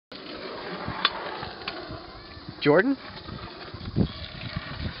Jordan?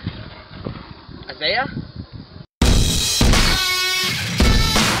 Isaiah?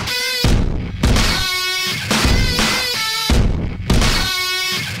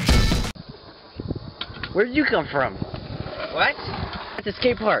 Where did you come from? What? At the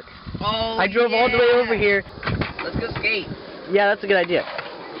skate park. Oh, I drove all the way over here. Let's go skate. Yeah, that's a good idea.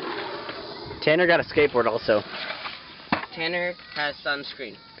 Tanner got a skateboard also. Tanner has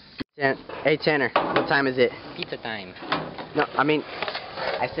sunscreen. Hey Tanner, what time is it? Pizza time. No, I mean,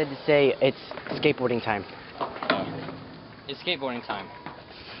 I said to say it's skateboarding time. It's skateboarding time.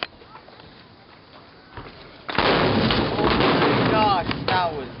 Oh my gosh,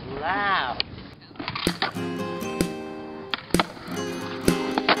 that was loud.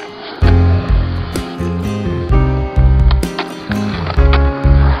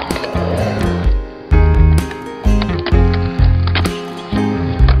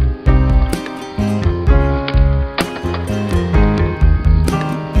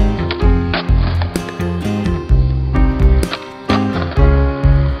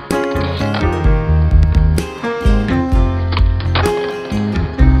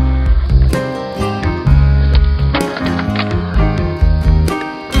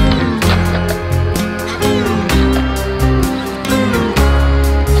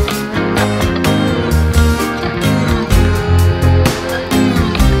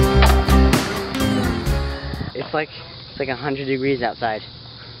 It's like 100 degrees outside.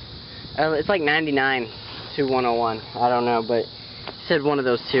 It's like 99 to 101. I don't know, but it said one of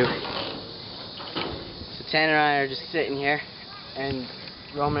those two. So Tanner and I are just sitting here, and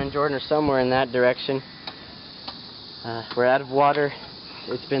Roman and Jordan are somewhere in that direction. We're out of water.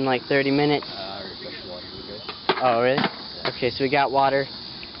 It's been like 30 minutes. Oh, really? Yeah. Okay, so we got water.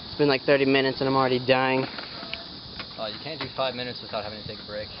 It's been like 30 minutes, and I'm already dying. You can't do 5 minutes without having to take a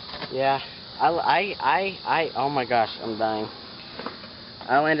break. Yeah. Oh my gosh, I'm dying.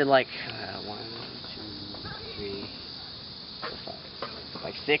 I landed like 1, 2, 3, 4, 5,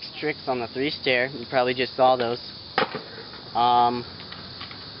 like 6 tricks on the 3-stair. You probably just saw those.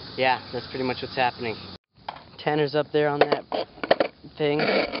 Yeah, that's pretty much what's happening. Tanner's up there on that thing.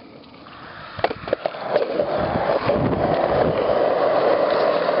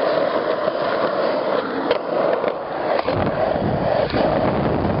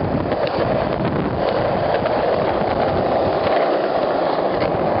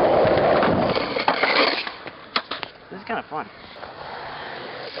 This is kind of fun.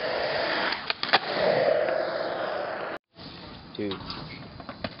 Dude,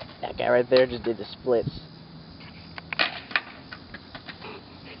 that guy right there just did the splits.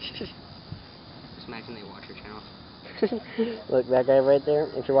 Just imagine they watch your channel. Look, that guy right there,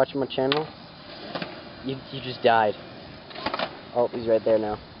 if you're watching my channel, you just died. Oh, he's right there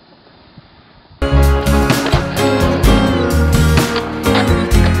now.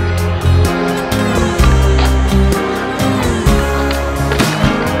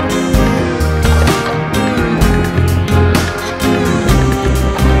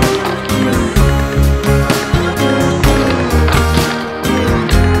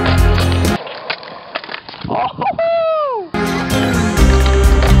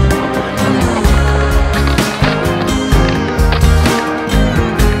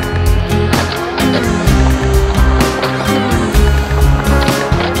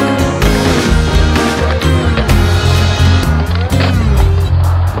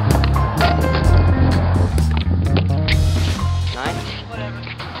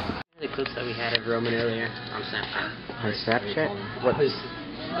 Clips that we had of Roman earlier on Snapchat. On Snapchat? What was?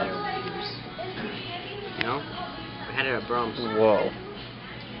 No? We had it at Brom's. Whoa.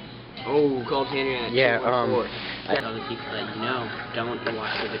 Oh, called Henry at yeah, other people that you know don't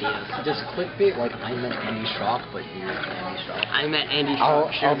watch the videos. Just clickbait like I met Andy Schrock, but you're Andy Schrock. I met Andy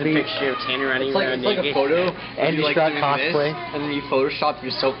Schrock. Shared the picture of Tanner running around. It's like a photo. Andy Schrock cosplay. And then you Photoshop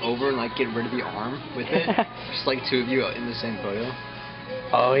yourself over and like get rid of the arm with it. Just like two of you in the same photo.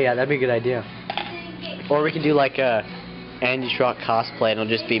 Oh yeah, that'd be a good idea. Or we could do like a Andy Schrock cosplay and it'll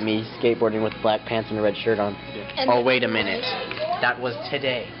just be me skateboarding with black pants and a red shirt on. Yeah. Oh wait a minute. That was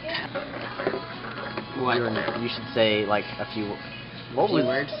today. What? You should say like a few words. What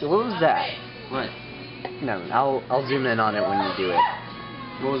was that? What? No, I'll zoom in on it when you do it.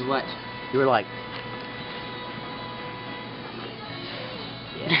 What was what? You were like.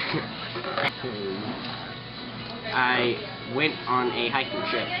 Yeah. I went on a hiking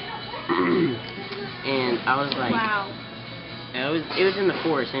trip, and I was like, wow. It was in the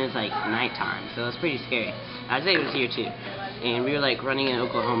forest, and it's like nighttime, so it was pretty scary. Isaiah was here too, and we were like running in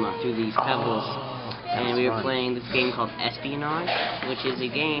Oklahoma through these pebbles, and we were playing this game called Espionage, which is a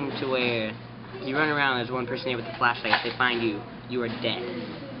game to where You run around, there's one person there with a flashlight. If they find you, you are dead.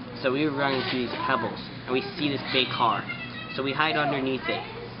 So we were running through these pebbles, and we see this big car. So we hide underneath it,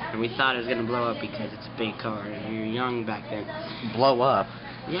 and we thought it was going to blow up because it's a big car, and we were young back then. Blow up?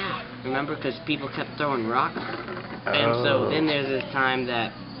 Yeah, remember? Because people kept throwing rocks. And so then there's this time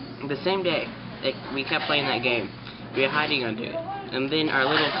that, the same day, we kept playing that game. We were hiding under it. And then our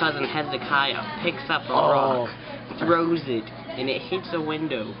little cousin Hezekiah picks up a rock, throws it, and it hits a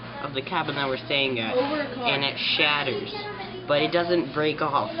window of the cabin that we're staying at, and it shatters. But it doesn't break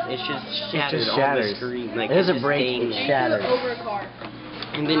off. It's just shattered on the screen. Like, it doesn't break, it shatters.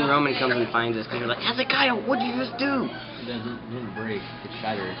 And then Roman comes and finds us, because we're like, Hezekiah, what did you just do? It didn't break, it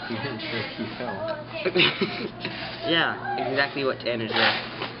shattered. He didn't break, he fell. Yeah, exactly what Tanner said.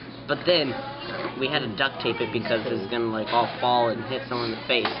 But then, we had to duct tape it because it was going to like all fall and hit someone in the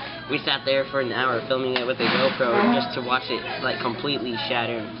face. We sat there for an hour filming it with a GoPro just to watch it like completely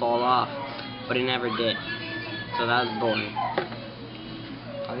shatter and fall off. But it never did. So that was boring.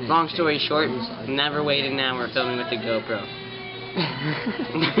 Long story short, never waited an hour filming with the GoPro.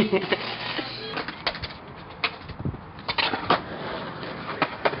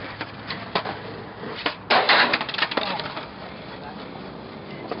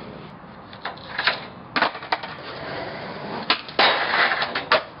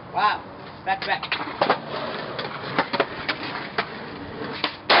 Wow, back to back.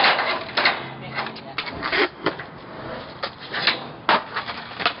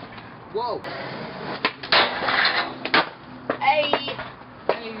 Whoa. Hey.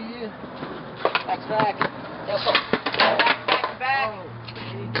 Hey, you. Back's back. Back. Oh,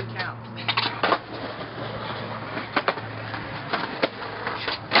 you need to count.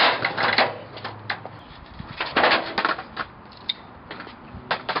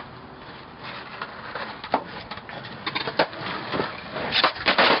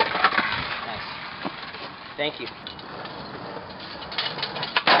 Nice. Thank you.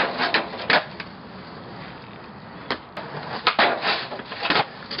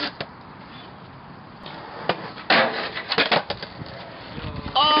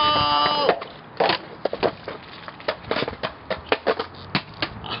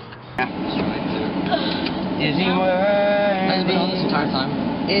 Is he worthy? Has it been on this entire time?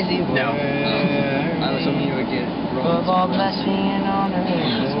 Is he worthy? No. I was hoping you would get Of all blessing and honor.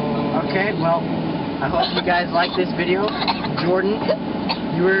 Okay, well, I hope you guys like this video. Jordan,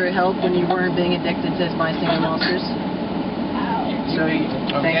 you were helped when you weren't being addicted to My Singing Monsters. So,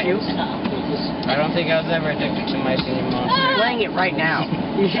 thank you. I don't think I was ever addicted to My Singing Monsters. Playing it right now.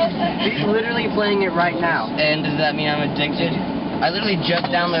 He's literally playing it right now. And does that mean I'm addicted? I literally just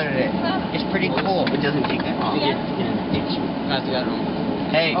downloaded it. It's pretty cool. It doesn't take that long.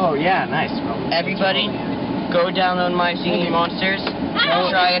 Hey. Oh, yeah, nice. Everybody, go download My Singing Monsters. Go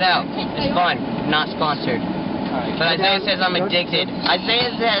try it out. It's fun. Not sponsored. But Isaiah says I'm addicted.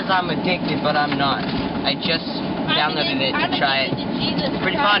 Isaiah says I'm addicted, but I'm not. I just downloaded it to try it. It's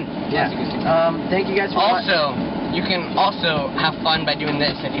pretty fun. Yeah. Thank you guys for Also, you can also have fun by doing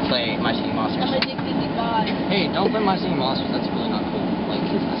this if you play My Singing Monsters. I'm addicted to God. Hey, don't play My Singing Monsters, that's really not cool. Like,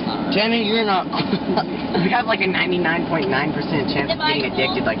 that's not right. Jenny, you're not. You have like a 99.9% chance of getting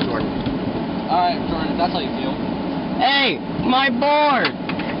addicted like Jordan. Alright, Jordan, if that's how you feel. Hey, my board!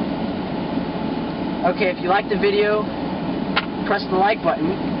 Okay, if you like the video, press the like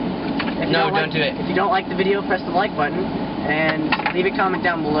button. If you No, don't do it. If you don't like the video, press the like button. And leave a comment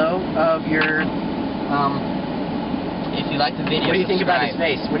down below of your, If you like the video, what do you think about his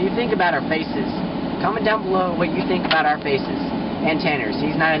subscribe. face? What do you think about our faces? Comment down below what you think about our faces. And Tanner's.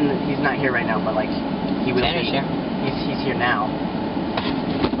 He's not here right now, but like, he will Tanner's be. here. He's here now.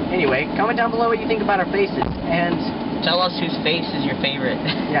 Anyway, comment down below what you think about our faces. And Tell us whose face is your favorite.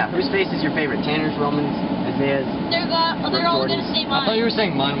 yeah, whose face is your favorite? Tanner's, Roman's, Isaiah's? They're all gonna say I thought mine. you were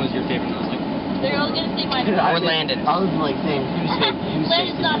saying mine was your favorite, and I was like, They're all gonna say mine. Or Landon's. I was like saying whose face is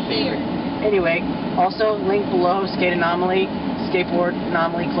Landon's your not favorite. here. Anyway, also link below Skate Anomaly, Skateboard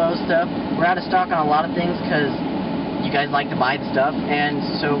Anomaly clothes stuff. We're out of stock on a lot of things because you guys like to buy the stuff, and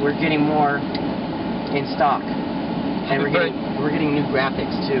so we're getting more in stock. And we're getting new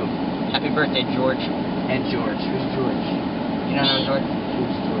graphics too. Happy birthday, George. And George, who's George? You don't know George?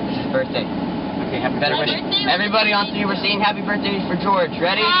 Who's George? It's his birthday. Okay, happy Better birthday. wish. Everybody on 3, we're saying happy birthday for George.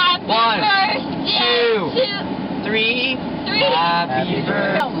 Ready? Happy 1, birthday 2, 3. Happy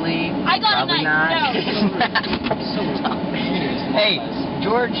birthday. I got Probably a not. knife. so tough. Hey,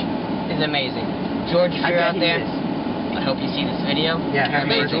 George is amazing. George, if I you're bet out he there, is. I hope you see this video. Yeah,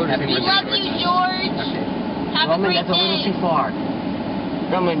 happy You're birthday. amazing. Happy We birthday. love you, George. Okay. Happy Roman, birthday. that's a little too far.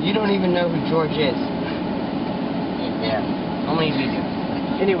 Roman, you don't even know who George is. Yeah. Only we do.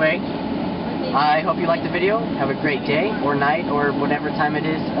 Anyway, I hope you liked the video. Have a great day or night or whatever time it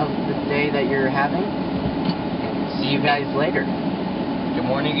is of the day that you're having. And see you guys later. Good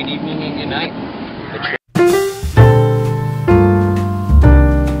morning, good evening, and good night.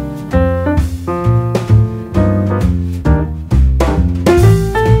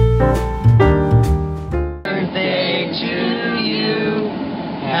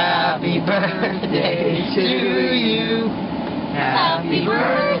 Happy birthday to you. Happy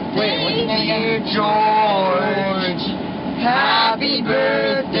birthday, dear George. Happy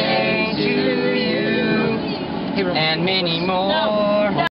birthday to you. And many more.